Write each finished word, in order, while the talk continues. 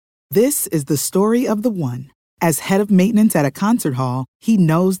This is the story of the one. As head of maintenance at a concert hall, he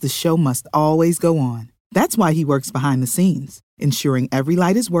knows the show must always go on. That's why he works behind the scenes, ensuring every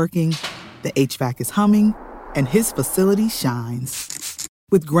light is working, the HVAC is humming, and his facility shines.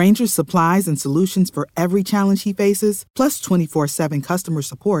 With Grainger's supplies and solutions for every challenge he faces, plus 24/7 customer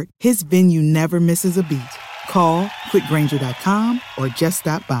support, his venue never misses a beat. Call quickgrainger.com or just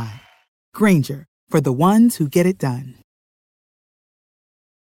stop by. Grainger, for the ones who get it done.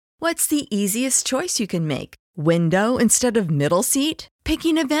 What's the easiest choice you can make? Window instead of middle seat?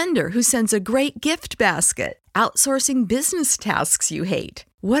 Picking a vendor who sends a great gift basket? Outsourcing business tasks you hate?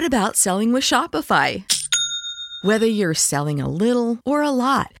 What about selling with Shopify? Whether you're selling a little or a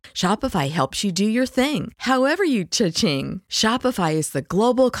lot, Shopify helps you do your thing, however you cha-ching. Shopify is the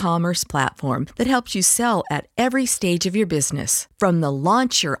global commerce platform that helps you sell at every stage of your business. From the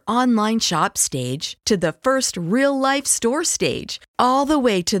launch your online shop stage to the first real-life store stage, all the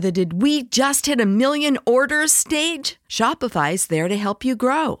way to the did we just hit 1 million orders stage. Shopify's there to help you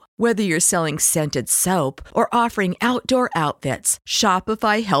grow. Whether you're selling scented soap or offering outdoor outfits,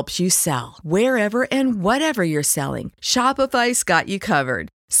 Shopify helps you sell. Wherever and whatever you're selling, Shopify's got you covered.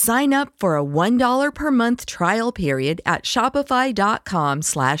 Sign up for a $1 per month trial period at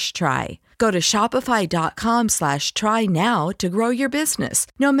shopify.com/try. Go to shopify.com/try now to grow your business,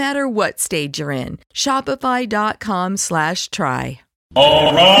 no matter what stage you're in. Shopify.com/try.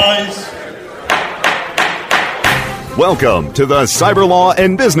 All rise. Welcome to the Cyber Law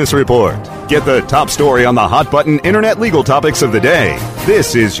and Business Report. Get the top story on the hot button internet legal topics of the day.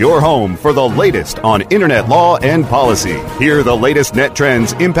 This is your home for the latest on internet law and policy. Hear the latest net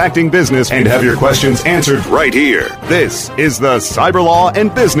trends impacting business and have your questions answered right here. This is the Cyber Law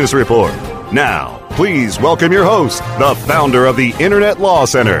and Business Report. Now, please welcome your host, the founder of the Internet Law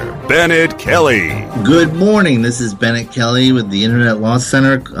Center, Bennett Kelly. Good morning. This is Bennett Kelly with the Internet Law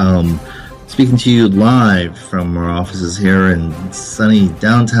Center. Speaking to you live from our offices here in sunny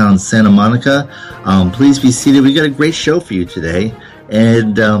downtown Santa Monica. Please be seated. We got a great show for you today.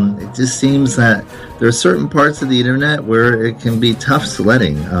 And it just seems that there are certain parts of the internet where it can be tough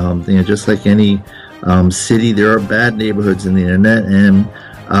sledding. Just like any city, there are bad neighborhoods in the internet. And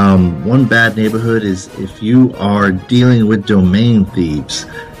one bad neighborhood is if you are dealing with domain thieves.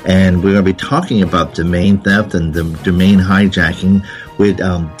 And we're going to be talking about domain theft and the domain hijacking with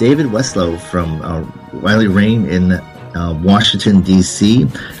David Westlow from Wiley Rein in Washington, D.C.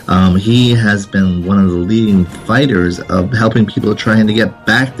 He has been one of the leading fighters of helping people trying to get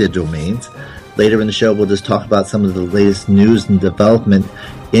back their domains. Later in the show, we'll just talk about some of the latest news and development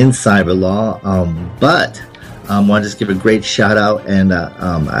in cyber law. But I want to just give a great shout out and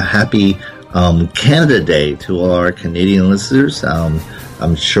a happy Canada Day to all our Canadian listeners.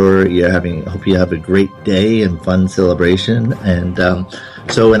 I'm sure hope you have a great day and fun celebration. And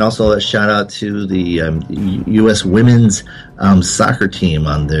also a shout out to the U.S. women's soccer team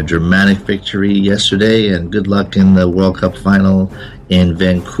on their dramatic victory yesterday, and good luck in the World Cup final in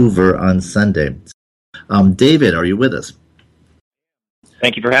Vancouver on Sunday. David, are you with us?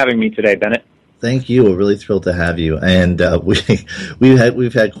 Thank you for having me today, Bennett. Thank you. We're really thrilled to have you. And we've had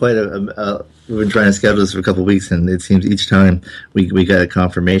quite we've been trying to schedule this for a couple of weeks, and it seems each time we got a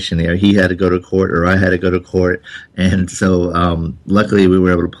confirmation there. He had to go to court, or I had to go to court, and so luckily we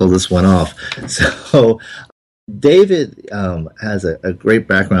were able to pull this one off. So David has a great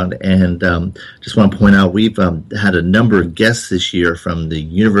background, and just want to point out we've had a number of guests this year from the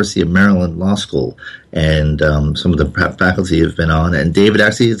University of Maryland Law School, and some of the faculty have been on. And David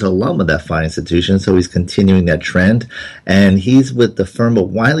actually is an alum of that fine institution, so he's continuing that trend. And he's with the firm of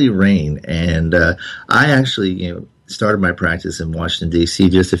Wiley Rein, and I actually started my practice in Washington, D.C.,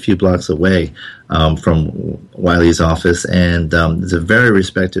 just a few blocks away from Wiley's office. And it's a very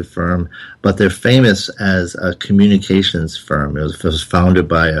respected firm, but they're famous as a communications firm. It was founded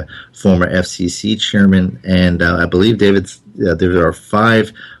by a former FCC chairman, and I believe, David, there are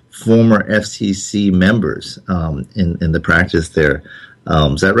 5 former FCC members in the practice there.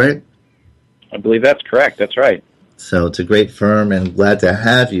 Is that right? I believe that's correct. That's right. So it's a great firm, and glad to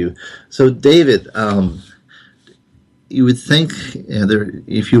have you. So, David, you would think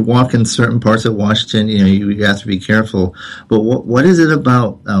if you walk in certain parts of Washington, you have to be careful. But what is it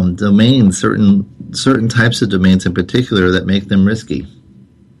about domains, certain types of domains in particular, that make them risky?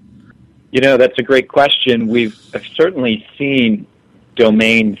 That's a great question. We've certainly seen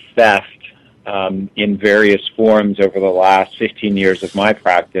domain theft in various forms over the last 15 years of my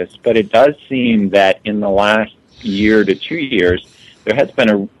practice, but it does seem that in the last year to 2 years, there has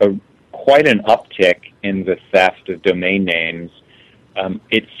been quite an uptick in the theft of domain names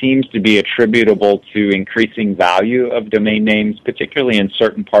It seems to be attributable to increasing value of domain names, particularly in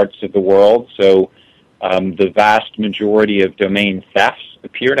certain parts of the world. So the vast majority of domain thefts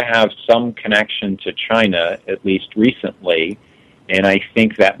appear to have some connection to China, at least recently, and I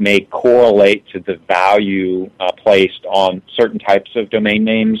think that may correlate to the value placed on certain types of domain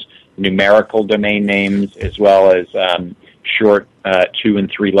names, numerical domain names, as well as short 2- and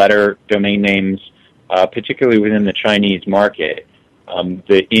 3-letter domain names, particularly within the Chinese market.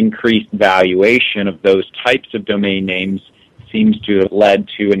 The increased valuation of those types of domain names seems to have led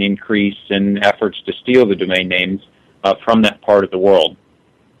to an increase in efforts to steal the domain names from that part of the world.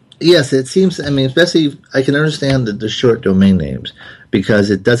 Yes, it seems, especially, I can understand the short domain names because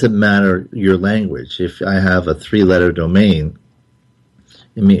it doesn't matter your language. If I have a 3-letter domain,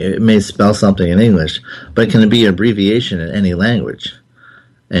 it may spell something in English, but it can be an abbreviation in any language.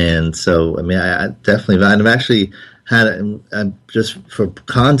 And so, I definitely, I've actually had, just for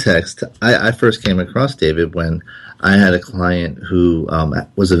context, I first came across David when I had a client who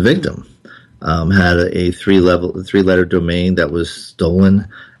was a victim, had a 3-letter domain that was stolen.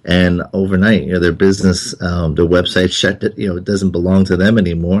 And overnight, their business, their website shut it, it doesn't belong to them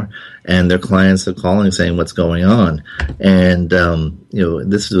anymore. And their clients are calling saying what's going on. And,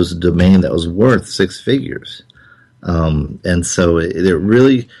 this was a domain that was worth 6 figures. And so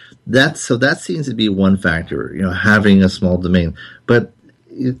that seems to be one factor, having a small domain. But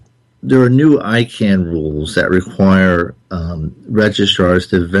there are new ICANN rules that require, registrars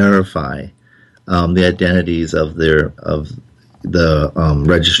to verify, the identities of the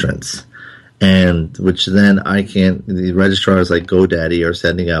registrants, and which then the registrars like GoDaddy are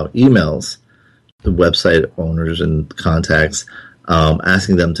sending out emails to website owners and contacts,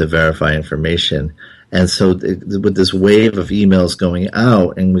 asking them to verify information. And so with this wave of emails going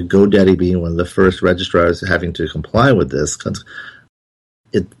out, and with GoDaddy being one of the first registrars having to comply with this,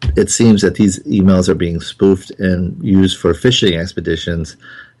 it seems that these emails are being spoofed and used for phishing expeditions,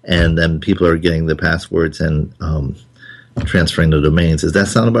 and then people are getting the passwords and transferring the domains. Does that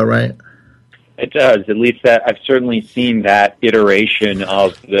sound about right? It does. At least that I've certainly seen that iteration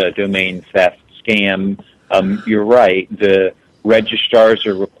of the domain theft scam. You're right. The registrars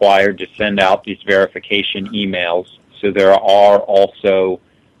are required to send out these verification emails. So there are also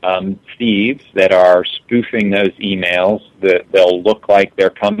thieves that are spoofing those emails. They'll look like they're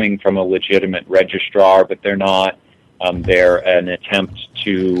coming from a legitimate registrar, but they're not. They're an attempt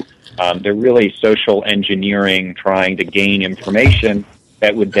to, they're really social engineering, trying to gain information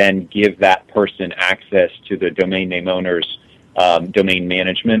that would then give that person access to the domain name owner's domain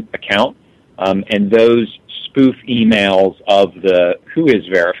management account. And those spoof emails of the WHOIS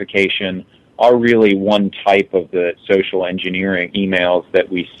verification are really one type of the social engineering emails that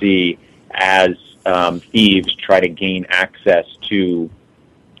we see as thieves try to gain access to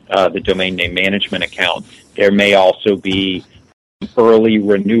the domain name management account. There may also be early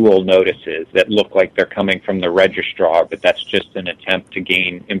renewal notices that look like they're coming from the registrar, but that's just an attempt to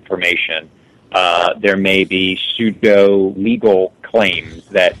gain information. There may be pseudo-legal claims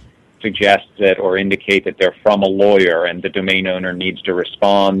that suggest that or indicate that they're from a lawyer and the domain owner needs to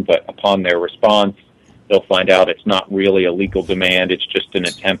respond, but upon their response, they'll find out it's not really a legal demand, it's just an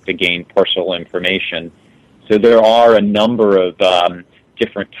attempt to gain personal information. So there are a number of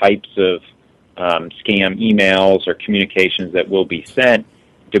different types of scam emails or communications that will be sent.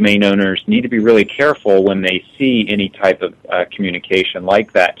 Domain owners need to be really careful when they see any type of communication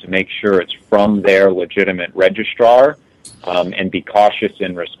like that to make sure it's from their legitimate registrar, and be cautious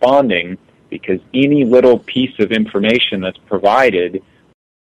in responding, because any little piece of information that's provided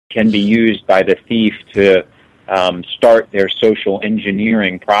can be used by the thief to start their social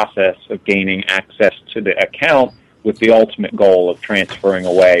engineering process of gaining access to the account with the ultimate goal of transferring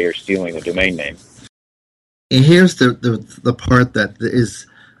away or stealing the domain name. And here's the part that is,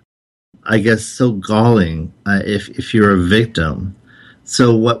 I guess, so galling if you're a victim.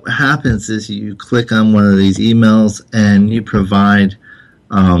 So what happens is you click on one of these emails and you provide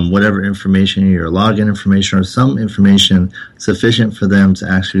whatever information, your login information or some information sufficient for them to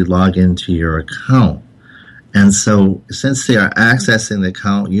actually log into your account. And so since they are accessing the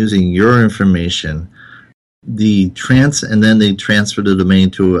account using your information, and then they transfer the domain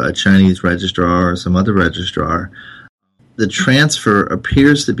to a Chinese registrar or some other registrar, the transfer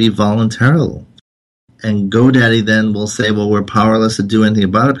appears to be voluntary. And GoDaddy then will say, well, we're powerless to do anything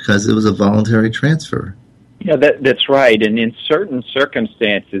about it because it was a voluntary transfer. Yeah, that's right. And in certain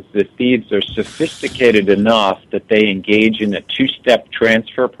circumstances, the thieves are sophisticated enough that they engage in a two-step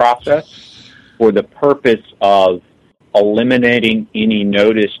transfer process for the purpose of eliminating any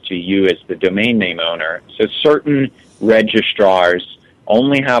notice to you as the domain name owner. So certain registrars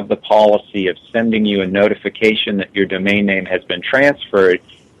only have the policy of sending you a notification that your domain name has been transferred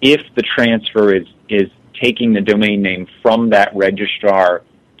if the transfer is taking the domain name from that registrar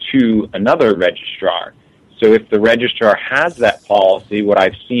to another registrar. So if the registrar has that policy, what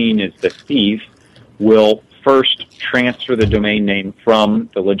I've seen is the thief will first transfer the domain name from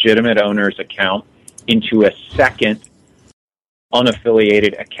the legitimate owner's account into a second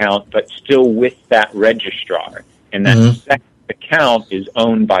unaffiliated account, but still with that registrar. And that second account is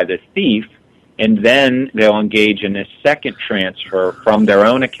owned by the thief, and then they'll engage in a second transfer from their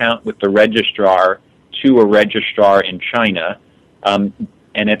own account with the registrar to a registrar in China.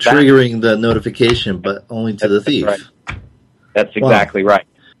 And at triggering the notification, but only to the thief. Right. That's exactly right.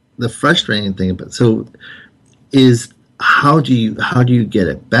 The frustrating thing about is how do you get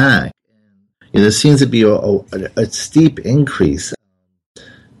it back? There seems to be a steep increase.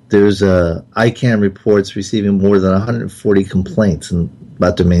 There's ICANN reports receiving more than 140 complaints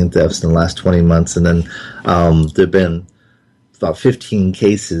about domain thefts in the last 20 months, and then there have been about 15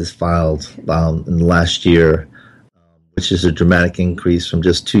 cases filed in the last year, which is a dramatic increase from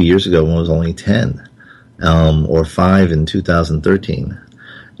just 2 years ago when it was only 10 or 5 in 2013.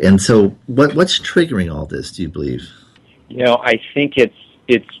 And so what's triggering all this, do you believe? I think it's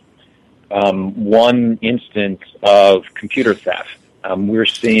one instance of computer theft. We're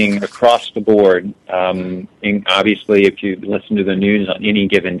seeing across the board, obviously if you listen to the news on any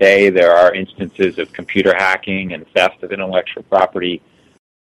given day, there are instances of computer hacking and theft of intellectual property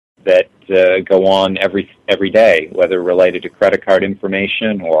that go on every day, whether related to credit card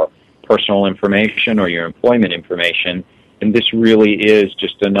information or personal information or your employment information. And this really is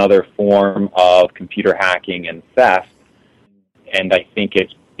just another form of computer hacking and theft. And I think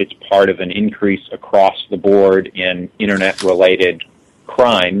it's part of an increase across the board in internet-related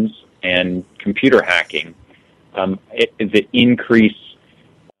crimes and computer hacking. The increase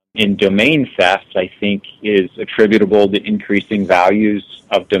in domain theft, I think, is attributable to increasing values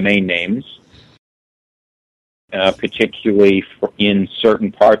of domain names, particularly in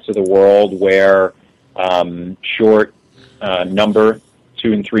certain parts of the world where short number,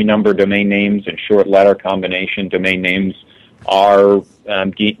 2 and 3 number domain names and short letter combination domain names are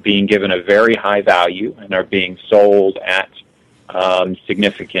being given a very high value and are being sold at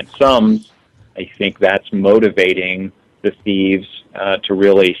significant sums. I think that's motivating the thieves to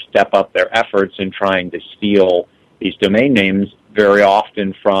really step up their efforts in trying to steal these domain names, very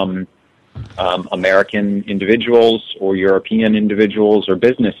often from American individuals or European individuals or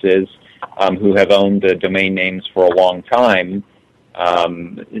businesses who have owned the domain names for a long time,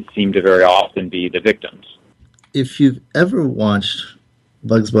 seem to very often be the victims. If you've ever watched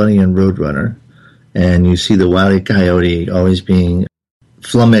Bugs Bunny and Roadrunner, and you see the Wile E. Coyote always being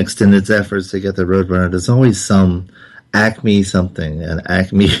flummoxed in its efforts to get the Roadrunner, there's always some Acme something, an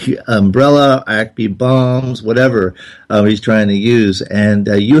Acme umbrella, Acme bombs, whatever he's trying to use. And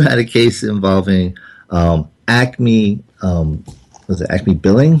you had a case involving Acme, was it Acme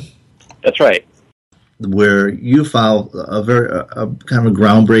Billing? That's right. Where you filed a kind of a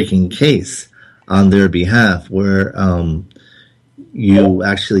groundbreaking case on their behalf, where you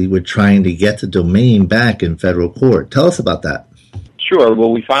actually were trying to get the domain back in federal court. Tell us about that. Sure.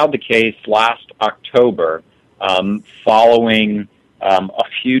 Well, we filed the case last October following a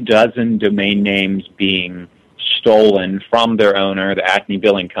few dozen domain names being stolen from their owner, the Acme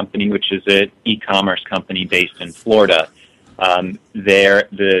Billing Company, which is an e-commerce company based in Florida.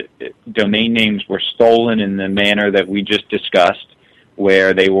 The domain names were stolen in the manner that we just discussed,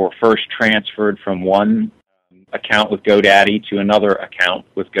 where they were first transferred from one account with GoDaddy to another account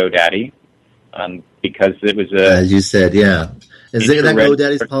with GoDaddy, because it was a... As you said, yeah. Is that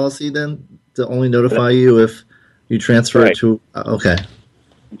GoDaddy's policy then, to only notify you if you transfer it to... Okay.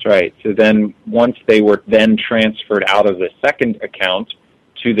 That's right. So then once they were then transferred out of the second account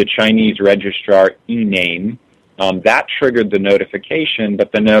to the Chinese registrar eName, that triggered the notification,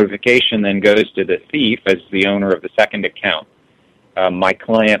 but the notification then goes to the thief as the owner of the second account. My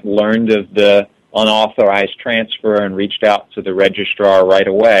client learned of the unauthorized transfer and reached out to the registrar right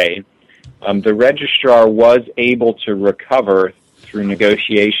away. The registrar was able to recover through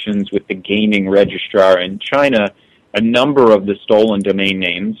negotiations with the gaming registrar in China a number of the stolen domain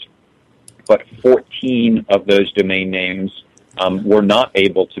names, but 14 of those domain names were not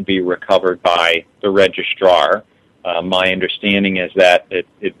able to be recovered by the registrar. My understanding is that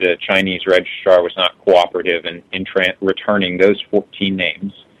the Chinese registrar was not cooperative in returning those 14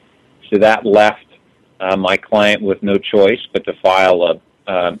 names. So that left my client with no choice but to file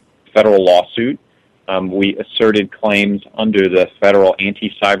a federal lawsuit. We asserted claims under the Federal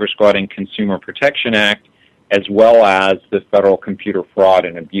Anti-Cyber Squatting Consumer Protection Act as well as the Federal Computer Fraud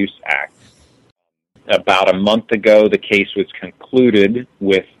and Abuse Act. About a month ago, the case was concluded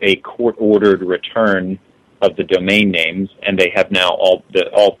with a court-ordered return of the domain names, and they have now all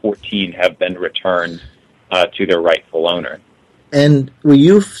 14 have been returned to their rightful owner. And were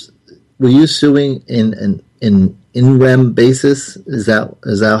you suing in rem basis? Is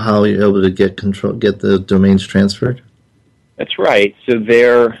that how you're able to get the domains transferred? That's right. So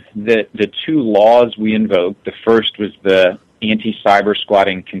the two laws we invoked. The first was the Anti-Cyber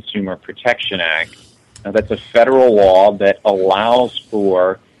Squatting Consumer Protection Act. Now, that's a federal law that allows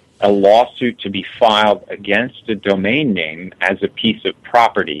for a lawsuit to be filed against a domain name as a piece of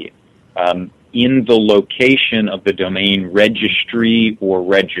property in the location of the domain registry or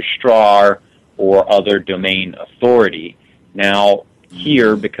registrar or other domain authority. Now,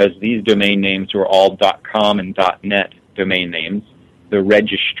 here, because these domain names are all .com and .net domain names, the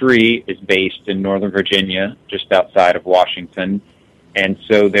registry is based in Northern Virginia, just outside of Washington, and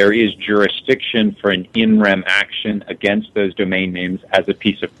so there is jurisdiction for an in rem action against those domain names as a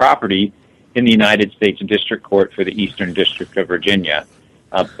piece of property in the United States District Court for the Eastern District of Virginia.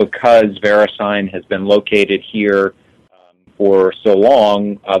 Because VeriSign has been located here for so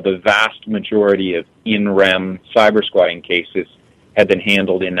long, the vast majority of in rem cyber squatting cases have been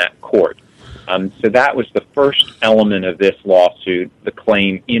handled in that court. So that was the first element of this lawsuit, the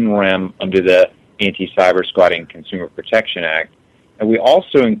claim in rem under the Anti-Cyber Squatting Consumer Protection Act. And we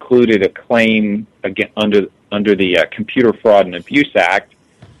also included a claim again under the Computer Fraud and Abuse Act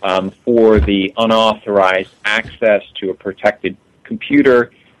for the unauthorized access to a protected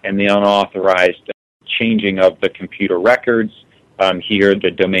computer and the unauthorized changing of the computer records. Here,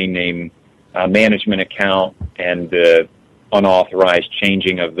 the domain name management account and the unauthorized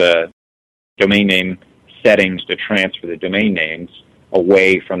changing of the domain name settings to transfer the domain names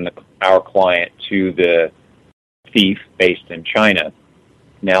away from our client to the thief based in China.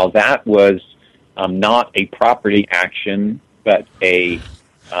 Now, that was not a property action, but a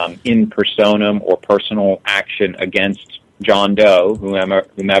in personam or personal action against John Doe,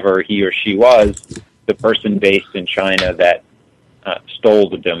 whomever he or she was, the person based in China that stole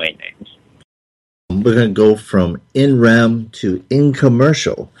the domain names. We're going to go from in rem to in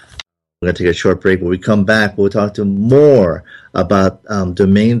commercial. We're going to take a short break. When we come back, we'll talk to more about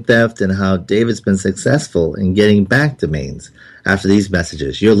domain theft and how David's been successful in getting back domains. After these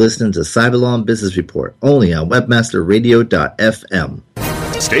messages, you're listening to Cyber Law and Business Report, only on webmasterradio.fm.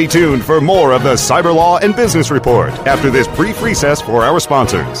 Stay tuned for more of the Cyber Law and Business Report after this brief recess for our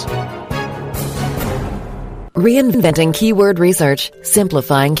sponsors. Reinventing keyword research,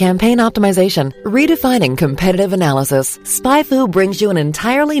 simplifying campaign optimization, redefining competitive analysis. SpyFu brings you an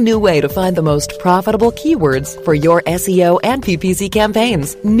entirely new way to find the most profitable keywords for your SEO and PPC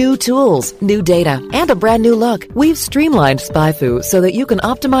campaigns. New tools, new data, and a brand new look. We've streamlined SpyFu so that you can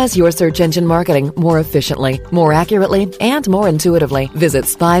optimize your search engine marketing more efficiently, more accurately, and more intuitively. Visit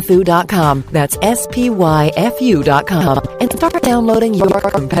spyfu.com. That's SPYFU.com and start downloading your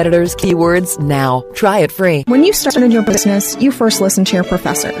competitors' keywords now. Try it free. When you started your business, you first listened to your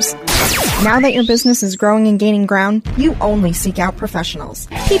professors. Now that your business is growing and gaining ground, you only seek out professionals.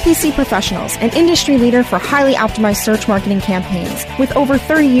 PPC Professionals, an industry leader for highly optimized search marketing campaigns with over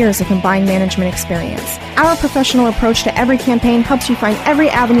 30 years of combined management experience. Our professional approach to every campaign helps you find every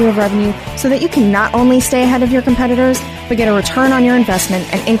avenue of revenue so that you can not only stay ahead of your competitors, but get a return on your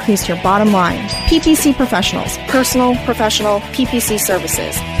investment and increase your bottom line. PPC Professionals, personal, professional, PPC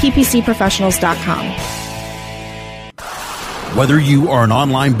services. ppcprofessionals.com. Whether you are an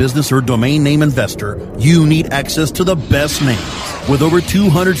online business or domain name investor, you need access to the best names. With over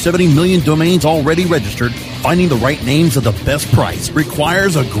 270 million domains already registered, finding the right names at the best price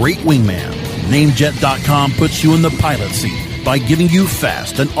requires a great wingman. Namejet.com puts you in the pilot seat by giving you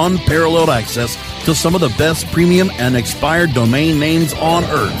fast and unparalleled access to some of the best premium and expired domain names on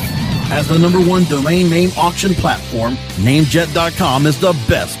earth. As the #1 domain name auction platform, Namejet.com is the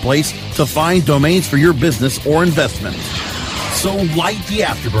best place to find domains for your business or investment. So light the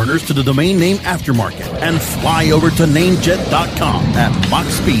afterburners to the domain name aftermarket and fly over to Namejet.com at Mach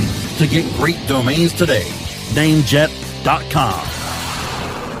speed to get great domains today. Namejet.com.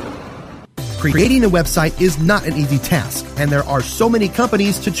 Creating a website is not an easy task, and there are so many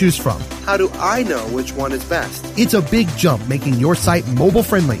companies to choose from. How do I know which one is best? It's a big jump making your site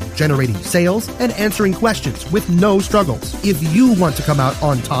mobile-friendly, generating sales, and answering questions with no struggles. If you want to come out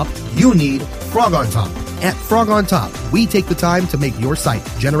on top, you need Frog on Top. At Frog on Top, we take the time to make your site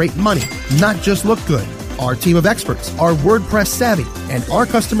generate money, not just look good. Our team of experts are WordPress savvy, and our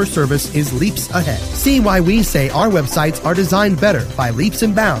customer service is leaps ahead. See why we say our websites are designed better by leaps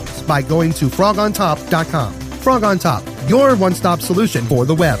and bounds by going to frogontop.com. Frog on Top, your one-stop solution for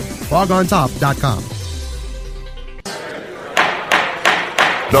the web. frogontop.com.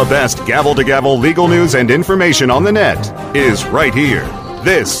 The best gavel-to-gavel legal news and information on the net is right here.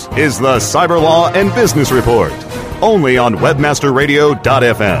 This is the Cyber Law and Business Report, only on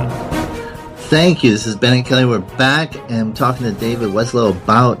webmasterradio.fm. Thank you. This is Bennett Kelly. We're back and talking to David Weslow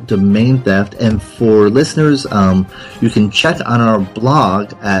about domain theft. And for listeners, you can check on our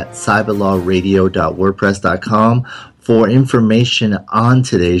blog at cyberlawradio.wordpress.com for information on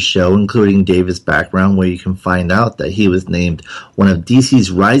today's show, including David's background, where you can find out that he was named one of DC's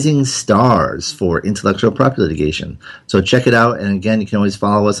rising stars for intellectual property litigation. So check it out. And again, you can always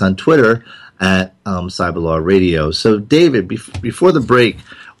follow us on Twitter at Cyberlaw Radio. So David, before the break,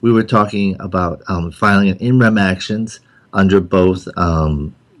 we were talking about filing an in rem actions under both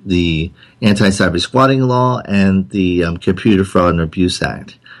the Anti-Cyber Squatting Law and the Computer Fraud and Abuse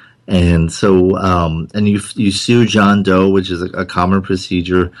Act. And so, and you sue John Doe, which is a common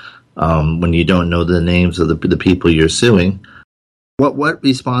procedure when you don't know the names of the people you're suing. What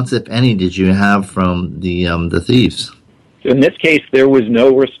response, if any, did you have from the thieves? In this case, there was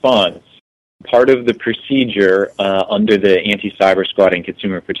no response. Part of the procedure under the Anti-Cyber Squatting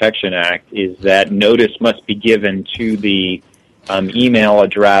Consumer Protection Act is that notice must be given to the email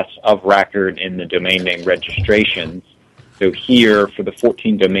address of record in the domain name registrations. So here, for the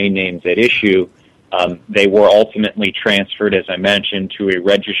 14 domain names at issue, they were ultimately transferred, as I mentioned, to a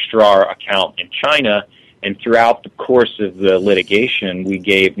registrar account in China. And throughout the course of the litigation, we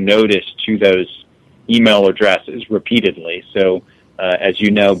gave notice to those email addresses repeatedly. So, as you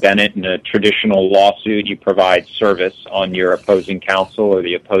know, Bennett, in a traditional lawsuit, you provide service on your opposing counsel or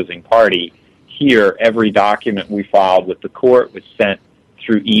the opposing party. Here, every document we filed with the court was sent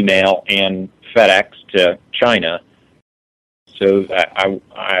through email and FedEx to China. So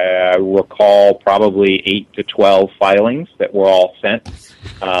I recall probably 8 to 12 filings that were all sent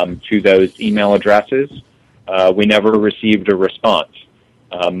to those email addresses. We never received a response.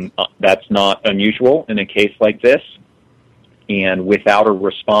 That's not unusual in a case like this. And without a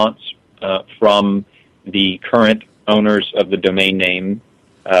response from the current owners of the domain names,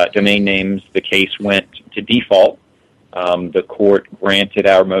 the case went to default. The court granted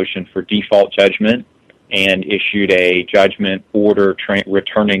our motion for default judgment and issued a judgment order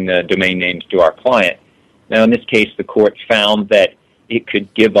returning the domain names to our client. Now, in this case, the court found that it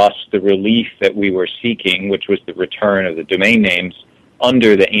could give us the relief that we were seeking, which was the return of the domain names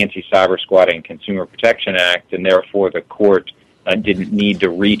under the Anti-Cyber Squatting Consumer Protection Act, and therefore the court didn't need to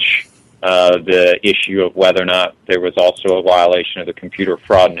reach the issue of whether or not there was also a violation of the Computer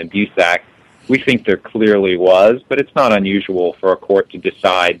Fraud and Abuse Act. We think there clearly was, but it's not unusual for a court to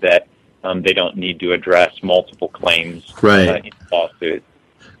decide that they don't need to address multiple claims in the lawsuit.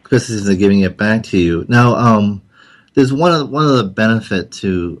 Chris is giving it back to you. Now, there's one of the benefit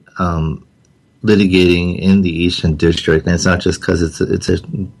to litigating in the Eastern District, and it's not just because it's a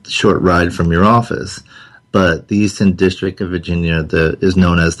short ride from your office, but the Eastern District of Virginia is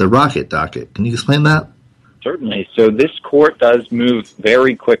known as the Rocket Docket. Can you explain that? Certainly. So this court does move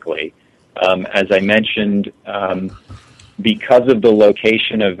very quickly. As I mentioned, because of the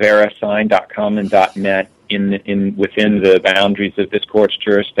location of VeriSign.com and .net within the boundaries of this court's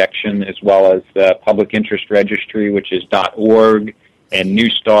jurisdiction, as well as the Public Interest Registry, which is .org, and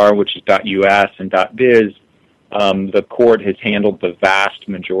Newstar, which is .us and .biz, the court has handled the vast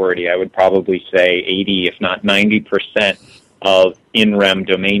majority, I would probably say 80, if not 90%, of in rem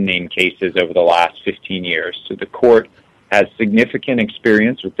domain name cases over the last 15 years. So the court has significant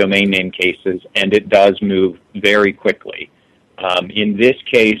experience with domain name cases, and it does move very quickly. In this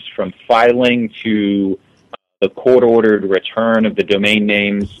case, from filing to the court-ordered return of the domain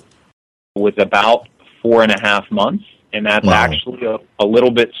names was about 4.5 months, and that's actually a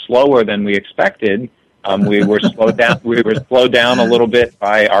little bit slower than we expected. We were slowed down. We were slowed down a little bit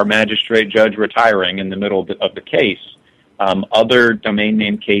by our magistrate judge retiring in the middle of the case. Other domain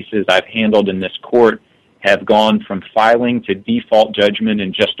name cases I've handled in this court have gone from filing to default judgment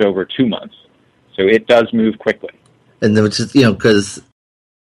in just over 2 months. So it does move quickly. And then, because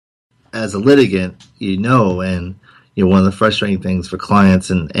as a litigant, and one of the frustrating things for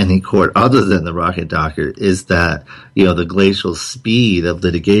clients in any court other than the Rocket Docket is that, the glacial speed of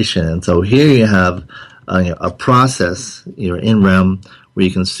litigation. And so here you have a process, in rem, where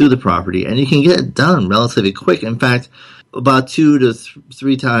you can sue the property and you can get it done relatively quick. In fact, about 2 to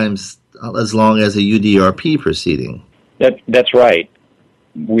 3 times as long as a UDRP proceeding. That's right.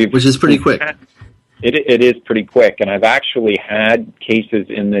 Which is pretty quick. It is pretty quick, and I've actually had cases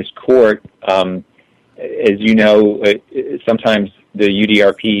in this court. As you know, sometimes the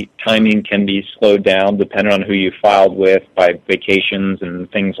UDRP timing can be slowed down depending on who you filed with by vacations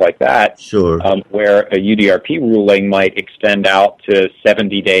and things like that. Sure. Where a UDRP ruling might extend out to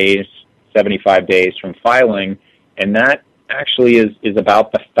 70 days, 75 days from filing, and that actually is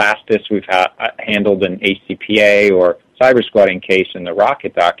about the fastest we've handled an ACPA or cyber squatting case in the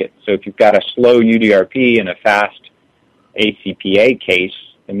Rocket docket. So if you've got a slow UDRP and a fast ACPA case,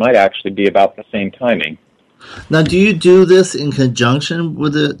 it might actually be about the same timing. Now, do you do this in conjunction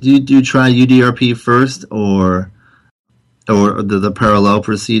with it? Do you try UDRP first or the parallel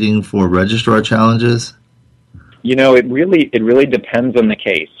proceeding for registrar challenges? You know, it really depends on the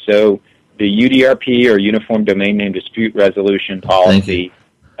case. So the UDRP, or Uniform Domain Name Dispute Resolution Policy,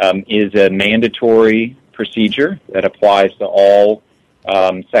 is a mandatory procedure that applies to all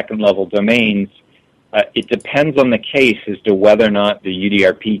second-level domains. It depends on the case as to whether or not the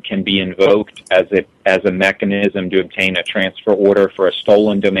UDRP can be invoked as a mechanism to obtain a transfer order for a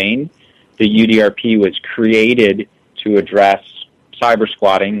stolen domain. The UDRP was created to address cyber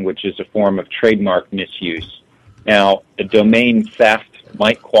squatting, which is a form of trademark misuse. Now, a domain theft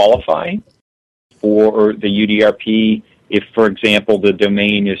might qualify for the UDRP if, for example, the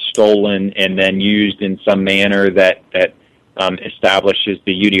domain is stolen and then used in some manner that establishes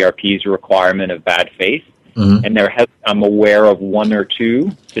the UDRP's requirement of bad faith. Mm-hmm. And I'm aware of one or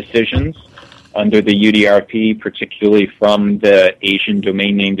two decisions under the UDRP, particularly from the Asian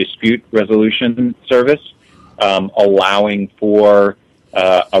Domain Name Dispute Resolution Service, allowing for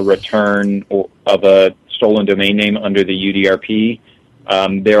a return of a stolen domain name under the UDRP.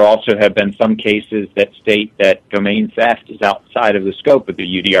 There also have been some cases that state that domain theft is outside of the scope of the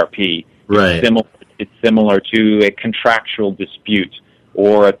UDRP. Right. It's similar to a contractual dispute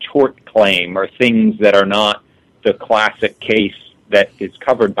or a tort claim or things that are not the classic case that is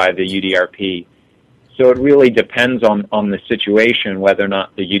covered by the UDRP. So it really depends on the situation whether or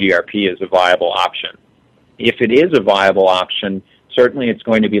not the UDRP is a viable option. If it is a viable option, certainly it's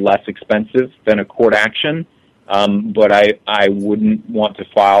going to be less expensive than a court action, but I wouldn't want to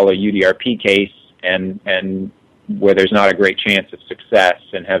file a UDRP case and where there's not a great chance of success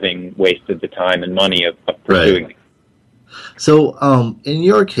and having wasted the time and money of pursuing it. So, in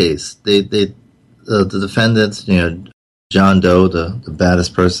your case, the defendants, John Doe, the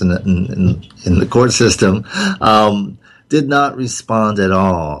baddest person in the court system, did not respond at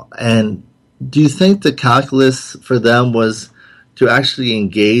all. And do you think the calculus for them was to actually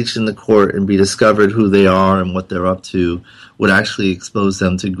engage in the court and be discovered who they are and what they're up to would actually expose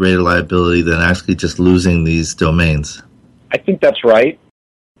them to greater liability than actually just losing these domains? I think that's right.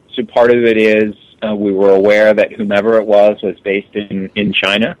 So part of it is we were aware that whomever it was based in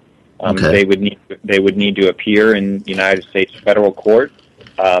China. They would need to appear in the United States federal court.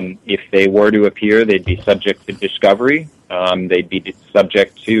 If they were to appear, they'd be subject to discovery. They'd be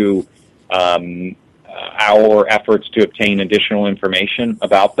subject to our efforts to obtain additional information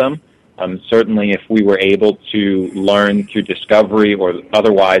about them. Certainly, if we were able to learn through discovery or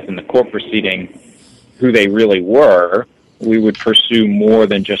otherwise in the court proceeding who they really were, we would pursue more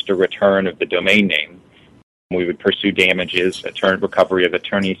than just a return of the domain name. We would pursue damages, recovery of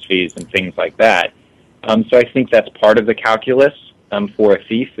attorney's fees, and things like that. So I think that's part of the calculus for a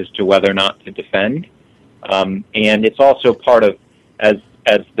thief as to whether or not to defend. And it's also part of, as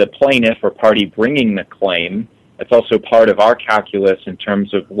the plaintiff or party bringing the claim, it's also part of our calculus in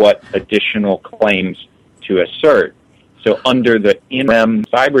terms of what additional claims to assert. So under the interim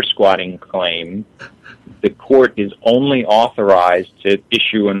cyber squatting claim, the court is only authorized to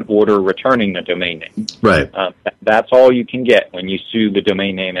issue an order returning the domain name. Right. That's all you can get when you sue the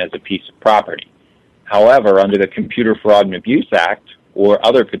domain name as a piece of property. However, under the Computer Fraud and Abuse Act or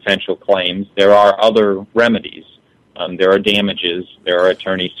other potential claims, there are other remedies. There are damages, there are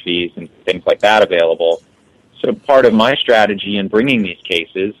attorney's fees, and things like that available. So part of my strategy in bringing these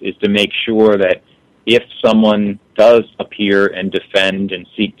cases is to make sure that if someone does appear and defend and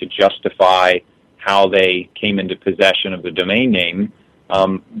seek to justify how they came into possession of the domain name,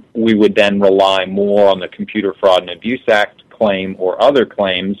 we would then rely more on the Computer Fraud and Abuse Act claim or other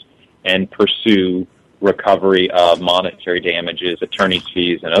claims and pursue recovery of monetary damages, attorney's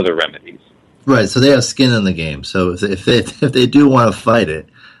fees, and other remedies. Right, so they have skin in the game. So if they do want to fight it,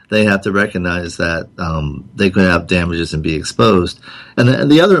 they have to recognize that they could have damages and be exposed.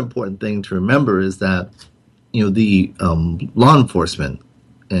 And the other important thing to remember is that the law enforcement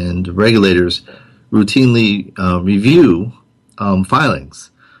and regulators routinely review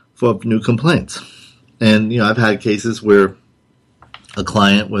filings for new complaints. And I've had cases where a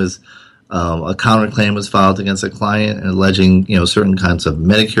client was a counterclaim was filed against a client alleging, certain kinds of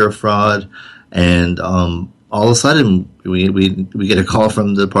Medicare fraud, and all of a sudden we get a call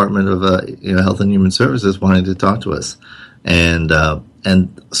from the Department of Health and Human Services wanting to talk to us, and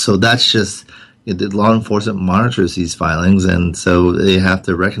so that's just the law enforcement monitors these filings, and so they have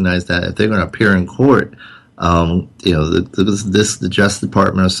to recognize that if they're going to appear in court, the Justice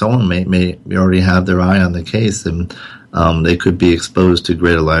Department or someone may already have their eye on the case, and they could be exposed to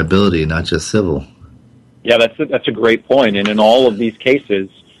greater liability, not just civil. Yeah, that's a great point. And in all of these cases,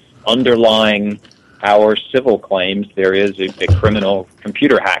 underlying our civil claims, there is a criminal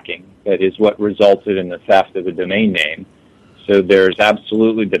computer hacking that is what resulted in the theft of the domain name. So there's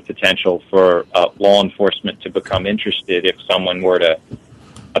absolutely the potential for law enforcement to become interested if someone were to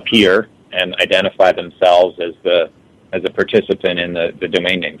appear and identify themselves as a participant in the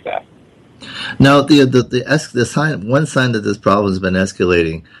domain name theft. Now, the sign, one sign that this problem has been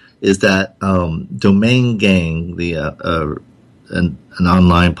escalating is that Domain Gang, an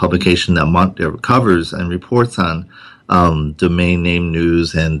online publication that covers and reports on domain name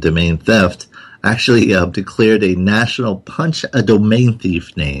news and domain theft, actually declared a national punch a domain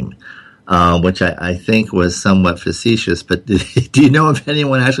thief name, which I think was somewhat facetious. But do you know of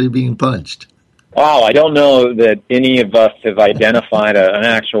anyone actually being punched? Wow, I don't know that any of us have identified an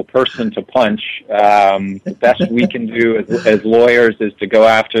actual person to punch. The best we can do as lawyers is to go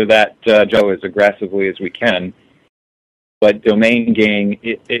after that Joe as aggressively as we can. But Domain Gang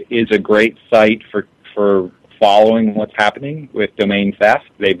is a great site for following what's happening with domain theft.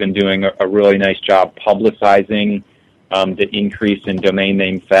 They've been doing a really nice job publicizing the increase in domain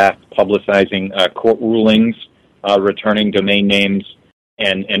name theft, publicizing court rulings, returning domain names,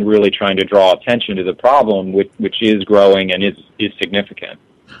 and really trying to draw attention to the problem, which is growing and is significant.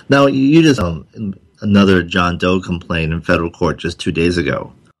 Now, you just another John Doe complaint in federal court just 2 days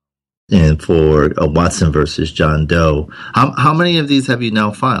ago, and for Watson versus John Doe. How many of these have you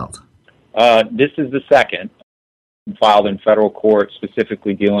now filed? This is the second filed in federal court,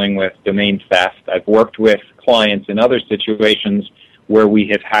 specifically dealing with domain theft. I've worked with clients in other situations where we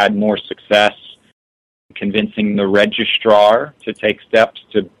have had more success convincing the registrar to take steps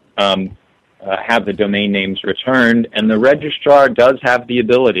to have the domain names returned, and the registrar does have the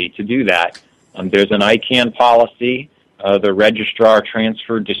ability to do that. There's an ICANN policy, the registrar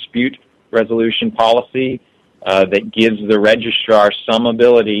transfer dispute resolution policy, that gives the registrar some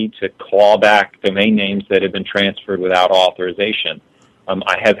ability to claw back domain names that have been transferred without authorization.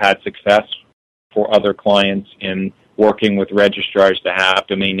 I have had success for other clients in working with registrars to have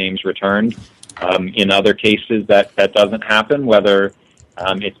domain names returned. In other cases, that doesn't happen, whether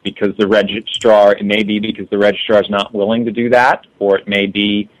it's because it may be because the registrar is not willing to do that, or it may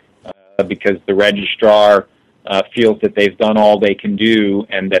be because the registrar feels that they've done all they can do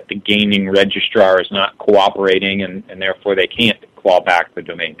and that the gaming registrar is not cooperating, and therefore they can't claw back the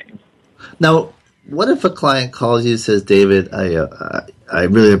domain names. Now, what if a client calls you and says, David,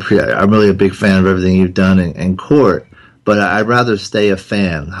 I'm really a big fan of everything you've done in court, but I'd rather stay a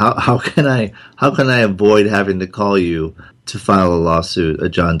fan. How can I avoid having to call you to file a lawsuit, a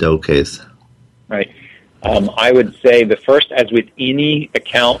John Doe case? Right. I would say the first, as with any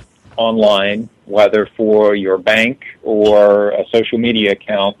account online, whether for your bank or a social media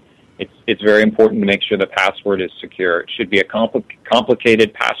account, it's very important to make sure the password is secure. It should be a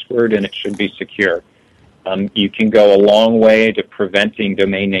complicated password, and it should be secure. You can go a long way to preventing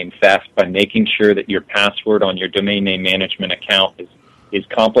domain name theft by making sure that your password on your domain name management account is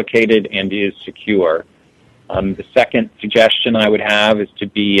complicated and is secure. The second suggestion I would have is to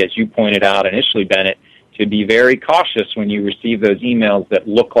be, as you pointed out initially, Bennett, to be very cautious when you receive those emails that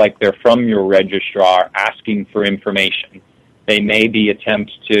look like they're from your registrar asking for information. They may be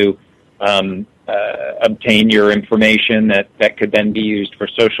attempts to obtain your information that could then be used for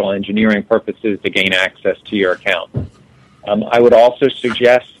social engineering purposes to gain access to your account. I would also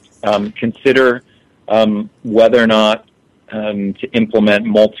suggest consider whether or not to implement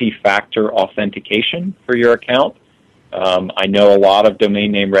multi-factor authentication for your account. I know a lot of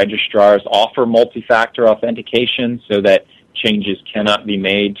domain name registrars offer multi-factor authentication so that changes cannot be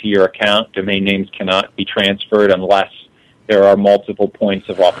made to your account. Domain names cannot be transferred unless there are multiple points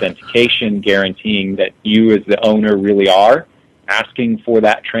of authentication guaranteeing that you as the owner really are asking for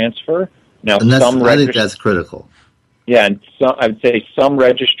that transfer. Now, I think that's critical. Yeah, and I would say some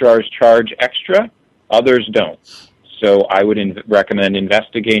registrars charge extra, others don't. So I would recommend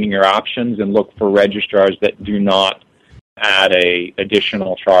investigating your options and look for registrars that do not add a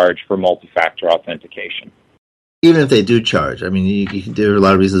additional charge for multi-factor authentication. Even if they do charge, I mean, there are a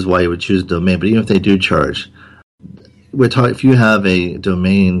lot of reasons why you would choose a domain, but even if they do charge, we're talking, if you have a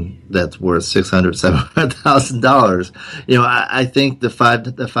domain that's worth $600,000-$700,000, I think the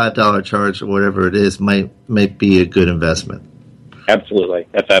 $5 charge or whatever it is might be a good investment. Absolutely,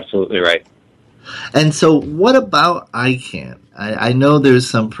 that's absolutely right. And so, what about ICANN? I know there's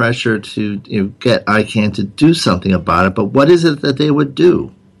some pressure to get ICANN to do something about it, but what is it that they would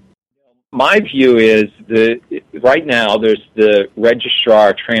do? My view is right now there's the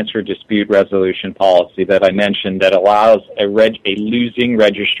registrar transfer dispute resolution policy that I mentioned that allows a losing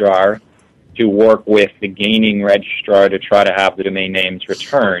registrar to work with the gaining registrar to try to have the domain names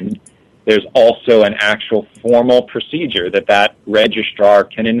returned. There's also an actual formal procedure that registrar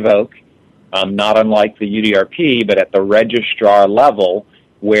can invoke, not unlike the UDRP, but at the registrar level,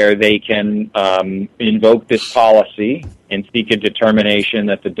 where they can invoke this policy and seek a determination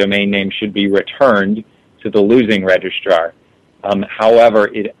that the domain name should be returned to the losing registrar. However,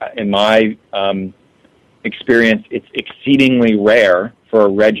 in my experience, it's exceedingly rare for a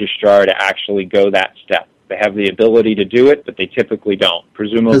registrar to actually go that step. They have the ability to do it, but they typically don't,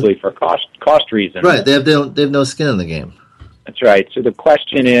 presumably for cost reasons. Right, they have no skin in the game. That's right. So the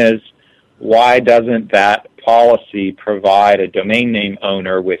question is, why doesn't that policy provide a domain name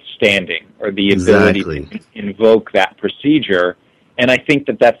owner with standing or the ability to invoke that procedure? And I think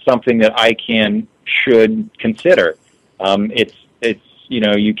that's something that ICANN should consider.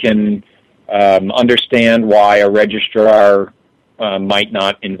 You can understand why a registrar might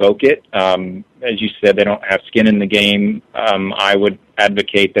not invoke it. As you said, they don't have skin in the game. I would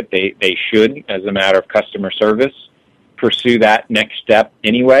advocate that they should, as a matter of customer service, pursue that next step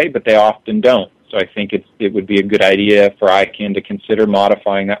anyway, but they often don't. So I think it would be a good idea for ICANN to consider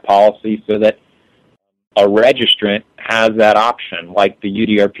modifying that policy so that a registrant has that option, like the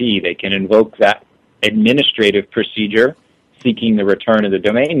UDRP. They can invoke that administrative procedure seeking the return of the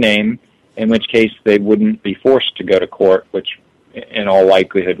domain name, in which case they wouldn't be forced to go to court, which in all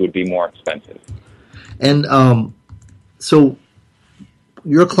likelihood would be more expensive. And so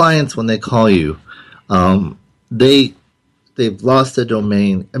your clients, when they call you, they've lost a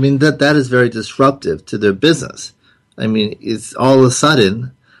domain. I mean, that is very disruptive to their business. I mean, it's all of a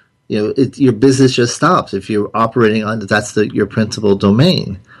sudden, your business just stops if you're operating on your principal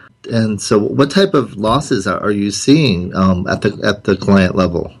domain. And so, what type of losses are you seeing at the client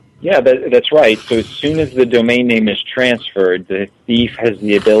level? Yeah, that's right. So as soon as the domain name is transferred, the thief has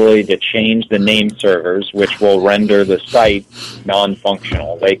the ability to change the name servers, which will render the site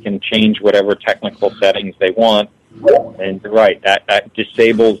non-functional. They can change whatever technical settings they want. And you're right, that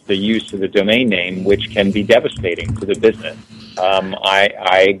disables the use of the domain name, which can be devastating to the business.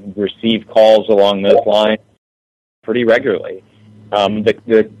 I receive calls along those lines pretty regularly.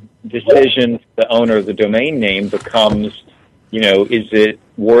 The decision for the owner of the domain name becomes, is it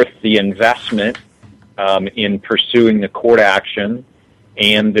worth the investment in pursuing the court action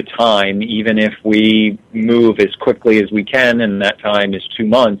and the time, even if we move as quickly as we can, and that time is 2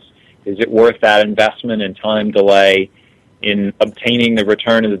 months? Is it worth that investment and time delay in obtaining the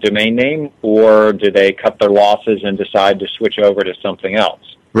return of the domain name, or do they cut their losses and decide to switch over to something else?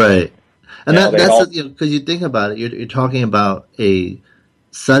 Right. And that's because you think about it, you're talking about a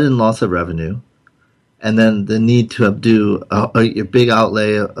sudden loss of revenue and then the need to do a big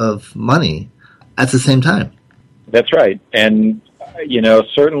outlay of money at the same time. That's right. And,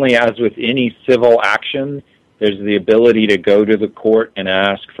 certainly as with any civil action, there's the ability to go to the court and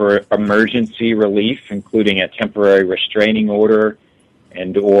ask for emergency relief, including a temporary restraining order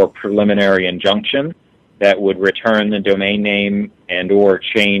and or preliminary injunction that would return the domain name and or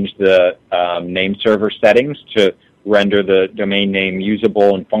change the name server settings to render the domain name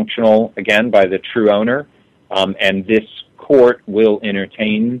usable and functional again by the true owner. And this court will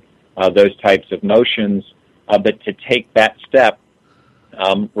entertain those types of motions, but to take that step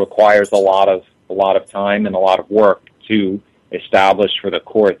requires a lot of time and a lot of work to establish for the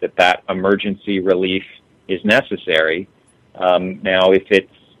court that emergency relief is necessary. Now, if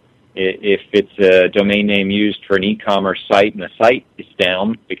it's a domain name used for an e-commerce site and the site is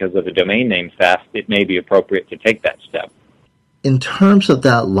down because of a domain name theft, it may be appropriate to take that step. In terms of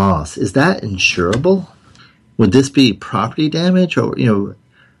that loss, is that insurable? Would this be property damage, or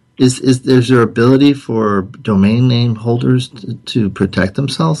is there ability for domain name holders to protect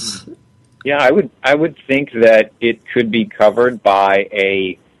themselves? Yeah, I would think that it could be covered by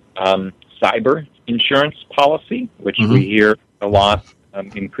a cyber insurance policy, which we hear a lot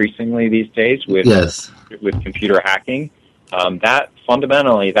increasingly these days with computer hacking. That's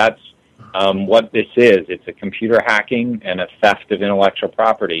what this is. It's a computer hacking and a theft of intellectual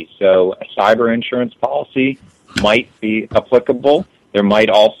property. So a cyber insurance policy might be applicable. There might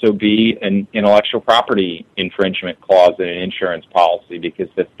also be an intellectual property infringement clause in an insurance policy because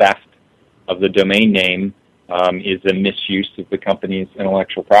the theft of the domain name is a misuse of the company's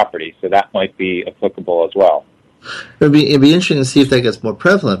intellectual property. So that might be applicable as well. It'd be interesting to see if that gets more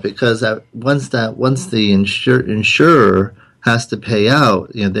prevalent because once the insurer has to pay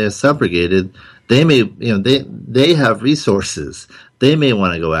out, they're subrogated. They may, they have resources. They may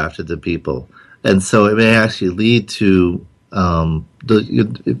want to go after the people, and so it may actually lead to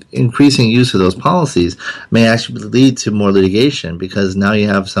the increasing use of those policies may actually lead to more litigation because now you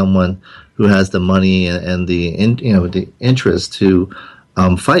have someone who has the money and the interest to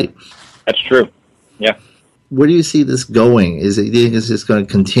fight. That's true. Yeah. Where do you see this going? Is this going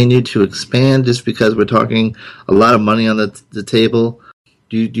to continue to expand just because we're talking a lot of money on the table?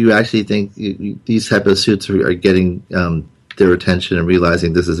 Do you actually think these type of suits are getting their attention and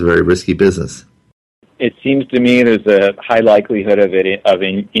realizing this is a very risky business? It seems to me there's a high likelihood of it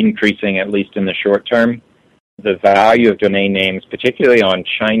increasing, at least in the short term. The value of domain names, particularly on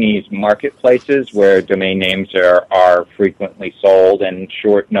Chinese marketplaces where domain names are frequently sold and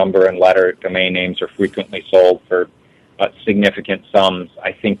short number and letter domain names are frequently sold for significant sums,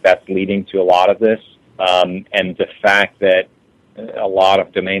 I think that's leading to a lot of this. And the fact that a lot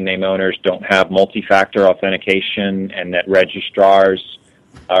of domain name owners don't have multi-factor authentication and that registrars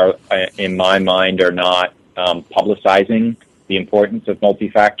are, in my mind, are not publicizing the importance of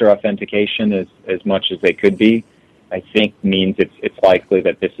multi-factor authentication as much as they could be, I think means it's likely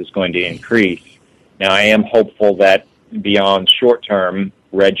that this is going to increase. Now, I am hopeful that beyond short term,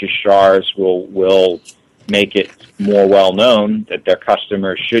 registrars will make it more well known that their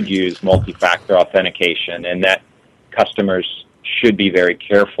customers should use multi-factor authentication and that customers should be very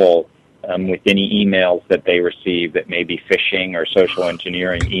careful with any emails that they receive that may be phishing or social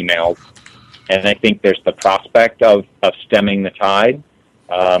engineering emails. And I think there's the prospect of stemming the tide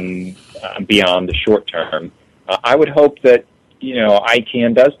beyond the short term. I would hope that,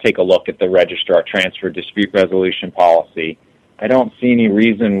 ICANN does take a look at the registrar transfer dispute resolution policy. I don't see any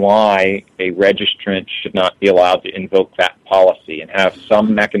reason why a registrant should not be allowed to invoke that policy and have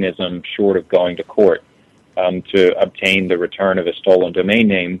some mechanism short of going to court to obtain the return of a stolen domain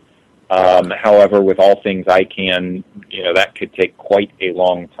name. However, with all things ICANN, that could take quite a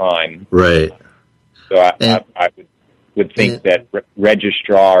long time. Right. So I would think that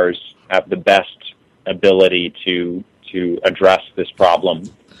registrars have the best ability to address this problem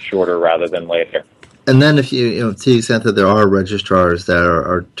shorter rather than later. And then if to the extent that there are registrars that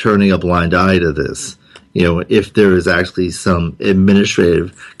are turning a blind eye to this, if there is actually some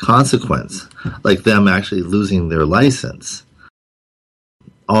administrative consequence, like them actually losing their license,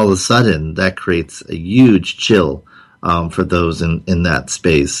 all of a sudden that creates a huge chill for those in that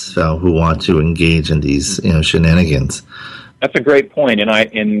space who want to engage in these shenanigans. That's a great point,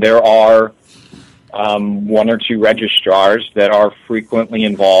 and there are one or two registrars that are frequently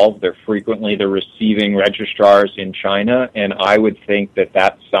involved. They're frequently the receiving registrars in China, and I would think that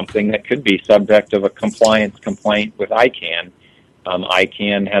that's something that could be subject of a compliance complaint with ICANN.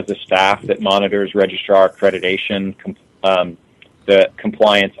 ICANN has a staff that monitors registrar accreditation, the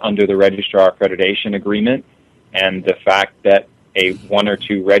compliance under the registrar accreditation agreement, and the fact that one or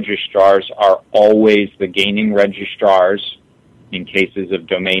two registrars are always the gaining registrars in cases of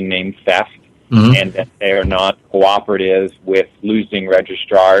domain name theft, and that they are not cooperative with losing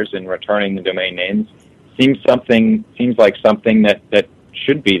registrars and returning the domain names seems like something that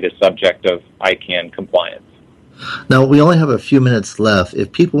should be the subject of ICANN compliance. Now, we only have a few minutes left.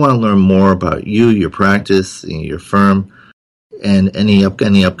 If people want to learn more about you, your practice, your firm, and any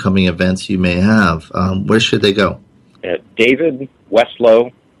upcoming events you may have, where should they go? At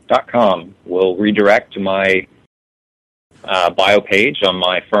davidweslow.com will redirect to my bio page on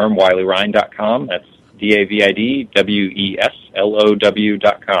my firm, WileyRyan.com. That's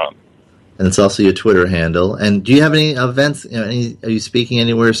DAVIDWESLOW.com. And it's also your Twitter handle. And do you have any events? Are you speaking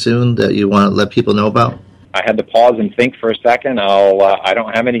anywhere soon that you want to let people know about? I had to pause and think for a second. I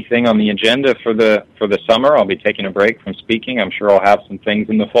don't have anything on the agenda for the summer. I'll be taking a break from speaking. I'm sure I'll have some things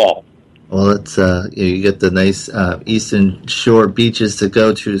in the fall. Well, it's you get the nice Eastern Shore beaches to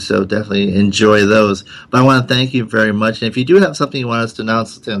go to, so definitely enjoy those. But I want to thank you very much. And if you do have something you want us to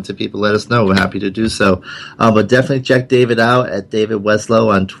announce to people, let us know. We're happy to do so. But definitely check David out at David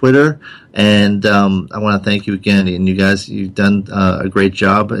Weslow on Twitter. And I want to thank you again. And you guys, you've done a great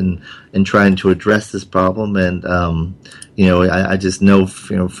job in trying to address this problem. And I just know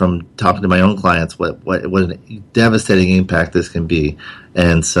from talking to my own clients what a devastating impact this can be.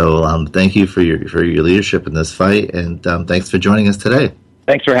 And so thank you for your leadership in this fight, and thanks for joining us today.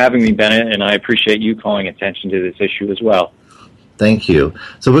 Thanks for having me, Bennett, and I appreciate you calling attention to this issue as well. Thank you.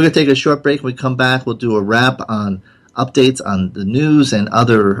 So we're going to take a short break. When we come back, we'll do a wrap on updates on the news and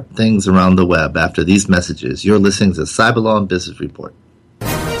other things around the web after these messages. You're listening to Cyber Law and Business Report.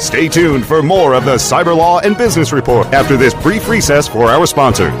 Stay tuned for more of the Cyber Law and Business Report after this brief recess for our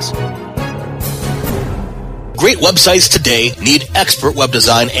sponsors. Great websites today need expert web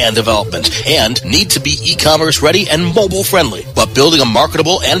design and development and need to be e-commerce ready and mobile friendly. But building a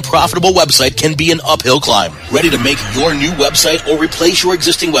marketable and profitable website can be an uphill climb. Ready to make your new website or replace your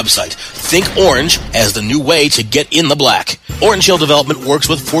existing website? Think Orange as the new way to get in the black. Orange Hill Development works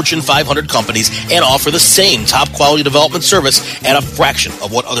with Fortune 500 companies and offer the same top quality development service at a fraction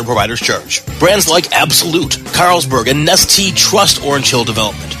of what other providers charge. Brands like Absolute, Carlsberg, and Nestea trust Orange Hill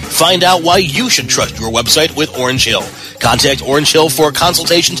Development. Find out why you should trust your website with Orange Hill. Contact Orange Hill for a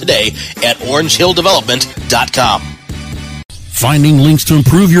consultation today at orangehilldevelopment.com. Finding links to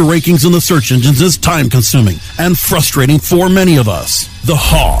improve your rankings in the search engines is time-consuming and frustrating for many of us. The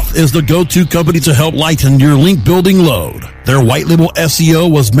Hoff is the go-to company to help lighten your link building load. Their white label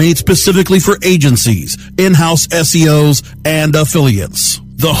SEO was made specifically for agencies, in-house SEOs, and affiliates.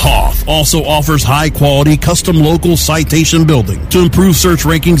 The Hoff also offers high-quality custom local citation building to improve search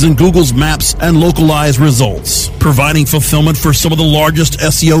rankings in Google's maps and localized results, providing fulfillment for some of the largest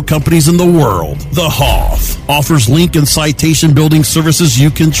SEO companies in the world. The Hoff offers link and citation building services you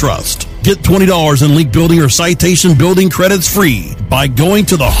can trust. Get $20 in link building or citation building credits free by going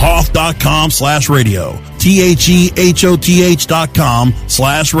to thehoff.com/radio.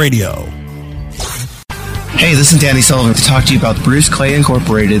 TheHoth.com/radio. Hey, this is Danny Sullivan to talk to you about Bruce Clay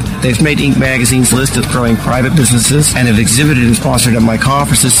Incorporated. They've made Inc. Magazine's list of growing private businesses and have exhibited and sponsored at my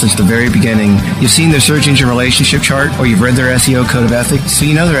conferences since the very beginning. You've seen their search engine relationship chart, or you've read their SEO code of ethics, so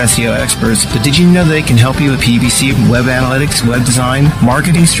you know they're SEO experts. But did you know they can help you with PPC, web analytics, web design,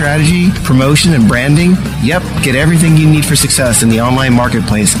 marketing strategy, promotion, and branding? Yep, get everything you need for success in the online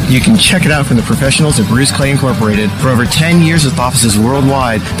marketplace. You can check it out from the professionals at Bruce Clay Incorporated. For over 10 years with offices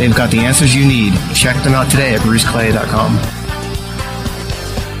worldwide, they've got the answers you need. Check them out today at bruceclay.com.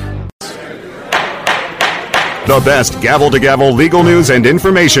 The best gavel-to-gavel legal news and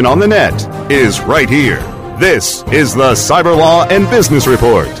information on the net is right here. This is the Cyber Law and Business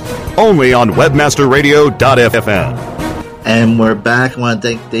Report, only on webmasterradio.fm. And we're back. I want to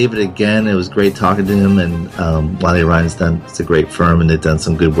thank David again. It was great talking to him, and Wiley Ryan's it's a great firm, and they've done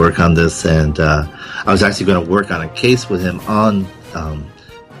some good work on this. And I was actually going to work on a case with him on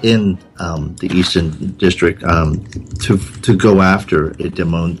in the Eastern District to go after a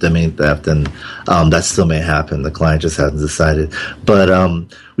domain theft, and that still may happen. The client just hasn't decided. But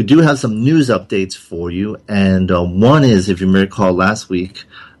we do have some news updates for you, and one is, if you may recall, last week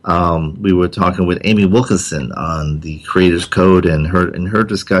we were talking with Amy Wilkinson on the Creators Code and her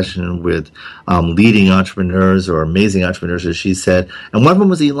discussion with leading entrepreneurs, or amazing entrepreneurs, as she said, and one of them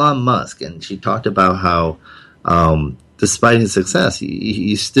was Elon Musk, and she talked about how despite his success,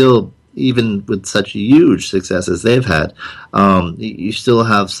 he still, even with such huge success as they've had, you still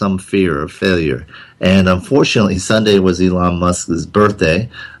have some fear of failure. And unfortunately, Sunday was Elon Musk's birthday,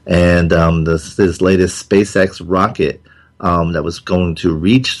 and this latest SpaceX rocket that was going to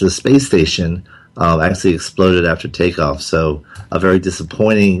reach the space station actually exploded after takeoff. So a very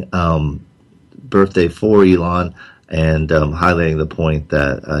disappointing birthday for Elon, and highlighting the point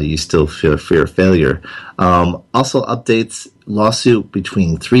that you still fear failure. Also updates lawsuit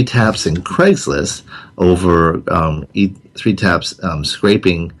between 3Taps and Craigslist over 3Taps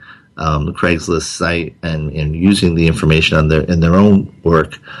scraping the Craigslist site and using the information in their own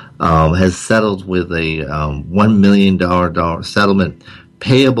work, has settled with a $1 million settlement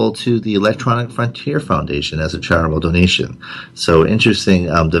payable to the Electronic Frontier Foundation as a charitable donation. So interesting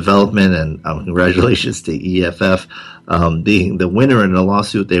development, and congratulations to EFF being the winner in a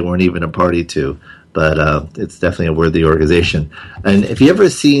lawsuit they weren't even a party to. But it's definitely a worthy organization. And if you ever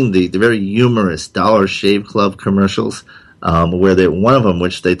seen the very humorous Dollar Shave Club commercials, where one of them,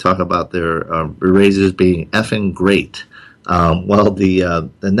 which they talk about their razors being effing great. Well,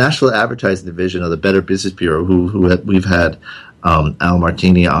 the National Advertising Division of the Better Business Bureau, we've had Al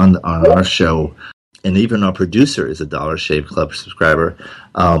Martini on our show, and even our producer is a Dollar Shave Club subscriber.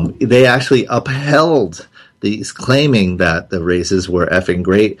 They actually upheld these, claiming that the razors were effing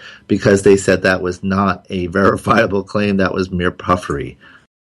great, because they said that was not a verifiable claim, that was mere puffery.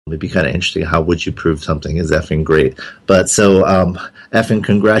 It'd be kind of interesting, how would you prove something is effing great? But so effing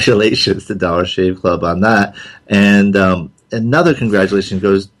congratulations to Dollar Shave Club on that. And another congratulations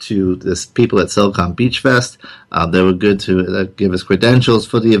goes to this people at Silicon Beach Fest. They were good to give us credentials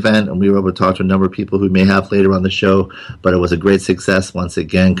for the event, and we were able to talk to a number of people who may have later on the show, but it was a great success. Once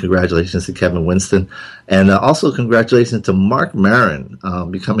again, congratulations to Kevin Winston. And also congratulations to Mark Maron,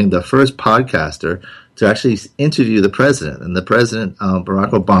 becoming the first podcaster to actually interview the president. And the president,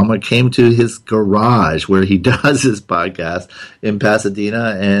 Barack Obama, came to his garage where he does his podcast in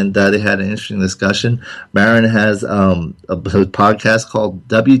Pasadena, and they had an interesting discussion. Maron has a podcast called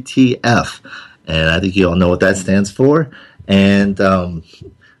WTF, and I think you all know what that stands for. And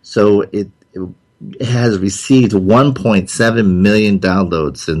so it has received 1.7 million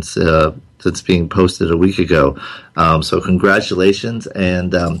downloads since being posted a week ago. So congratulations.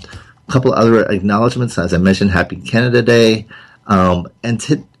 And couple other acknowledgments. As I mentioned, Happy Canada Day. And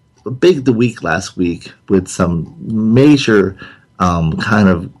big the week last week with some major kind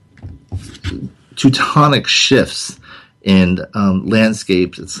of teutonic shifts in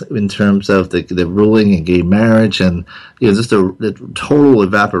landscapes in terms of the ruling in gay marriage, and just the total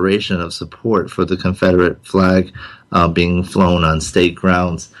evaporation of support for the Confederate flag being flown on state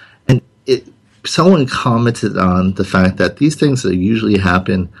grounds. And someone commented on the fact that these things that usually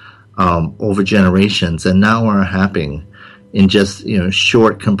happen over generations, and now are happening in just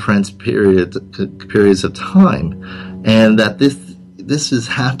short, compressed periods of time, and that this is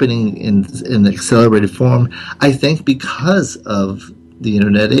happening in accelerated form. I think because of the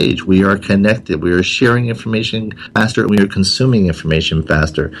internet age, we are connected, we are sharing information faster, and we are consuming information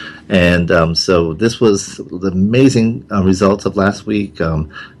faster. And so this was the amazing results of last week. The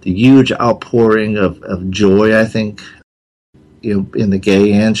huge outpouring of joy, I think, in the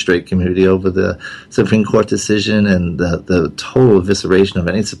gay and straight community over the Supreme Court decision, and the total evisceration of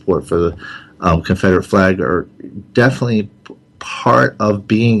any support for the Confederate flag are definitely part of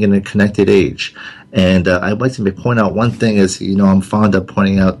being in a connected age. And I'd like to point out one thing, as I'm fond of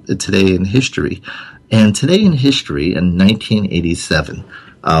pointing out today in history. And today in history, in 1987,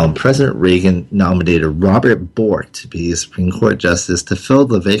 President Reagan nominated Robert Bork to be a Supreme Court justice to fill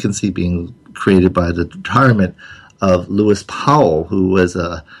the vacancy being created by the retirement of Lewis Powell, who was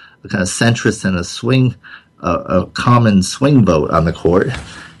a kind of centrist and a common swing vote on the court.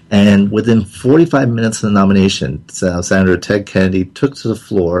 And within 45 minutes of the nomination, Senator Ted Kennedy took to the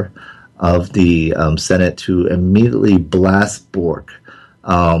floor of the Senate to immediately blast Bork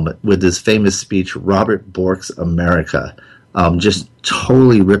with his famous speech, Robert Bork's America, just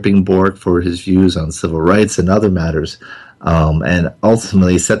totally ripping Bork for his views on civil rights and other matters, and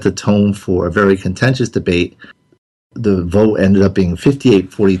ultimately set the tone for a very contentious debate. The vote ended up being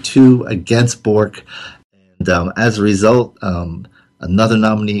 58-42 against Bork. And as a result, another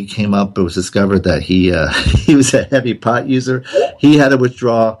nominee came up. It was discovered that he was a heavy pot user. He had to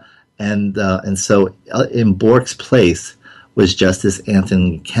withdraw. And so in Bork's place was Justice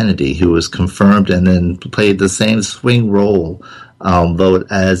Anthony Kennedy, who was confirmed and then played the same swing role vote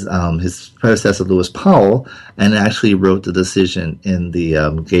as his predecessor, Lewis Powell, and actually wrote the decision in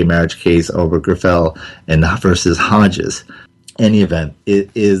the gay marriage case over Graffel and versus Hodges. In any event, it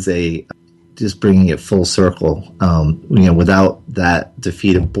is just bringing it full circle. Without that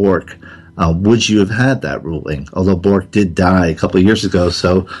defeat of Bork, would you have had that ruling? Although Bork did die a couple of years ago,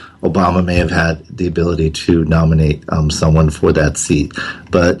 so Obama may have had the ability to nominate someone for that seat.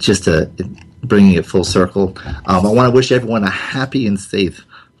 But just bringing it full circle, I want to wish everyone a happy and safe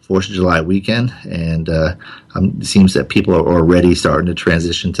 4th of July weekend, and it seems that people are already starting to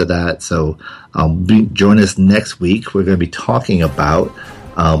transition to that. So join us next week. We're going to be talking about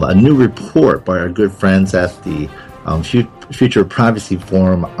a new report by our good friends at the Future Privacy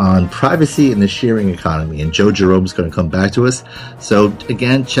Forum on privacy in the sharing economy, and Joe Jerome's going to come back to us. So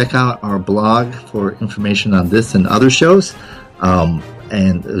again, check out our blog for information on this and other shows.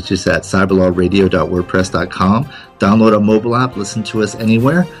 And it's just at cyberlawradio.wordpress.com. Download our mobile app, listen to us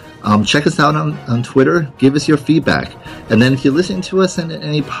anywhere. Check us out on Twitter. Give us your feedback. And then if you're listening to us in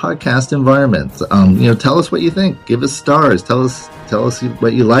any podcast environment, tell us what you think. Give us stars. Tell us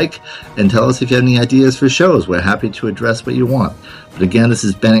what you like, and tell us if you have any ideas for shows. We're happy to address what you want. But again, this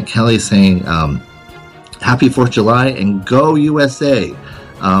is Bennett Kelly saying happy 4th of July and go USA.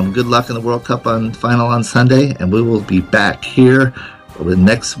 Good luck in the World Cup final on Sunday, and we will be back here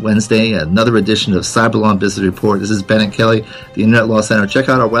next Wednesday, another edition of Cyberlaw Business Report. This is Bennett Kelly, the Internet Law Center. Check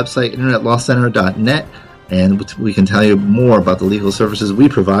out our website, internetlawcenter.net, and we can tell you more about the legal services we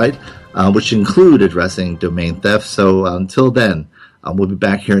provide, which include addressing domain theft. So until then, we'll be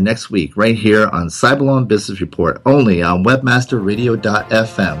back here next week, right here on Cyberlaw Business Report, only on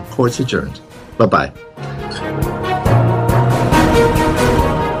webmasterradio.fm. Court's adjourned. Bye-bye.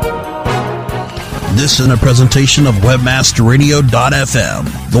 This is a presentation of WebmasterRadio.fm,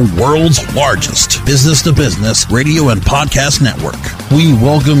 the world's largest business-to-business radio and podcast network. We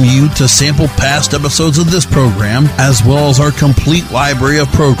welcome you to sample past episodes of this program, as well as our complete library of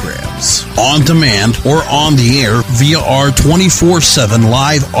programs, on demand or on the air via our 24/7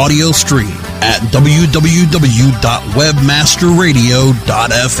 live audio stream at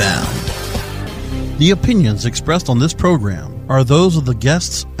www.webmasterradio.fm. The opinions expressed on this program are those of the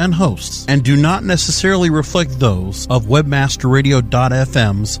guests and hosts and do not necessarily reflect those of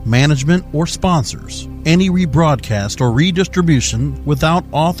WebmasterRadio.fm's management or sponsors. Any rebroadcast or redistribution without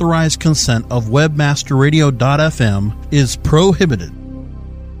authorized consent of WebmasterRadio.fm is prohibited.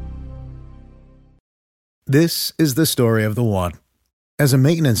 This is the story of the one. As a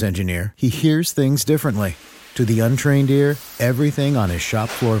maintenance engineer, he hears things differently. To the untrained ear, everything on his shop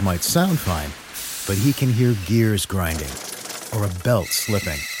floor might sound fine, but he can hear gears grinding or a belt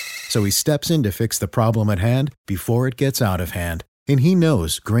slipping. So he steps in to fix the problem at hand before it gets out of hand. And he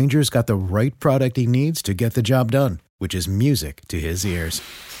knows Grainger's got the right product he needs to get the job done, which is music to his ears.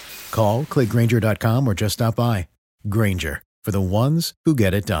 Call, click Grainger.com, or just stop by. Grainger, for the ones who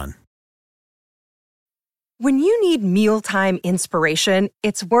get it done. When you need mealtime inspiration,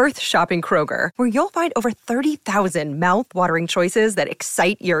 it's worth shopping Kroger, where you'll find over 30,000 mouth-watering choices that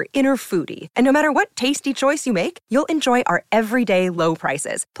excite your inner foodie. And no matter what tasty choice you make, you'll enjoy our everyday low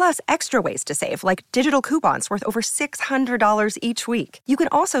prices, plus extra ways to save, like digital coupons worth over $600 each week. You can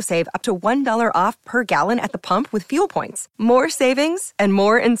also save up to $1 off per gallon at the pump with fuel points. More savings and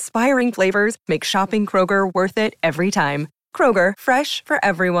more inspiring flavors make shopping Kroger worth it every time. Kroger, fresh for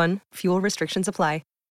everyone. Fuel restrictions apply.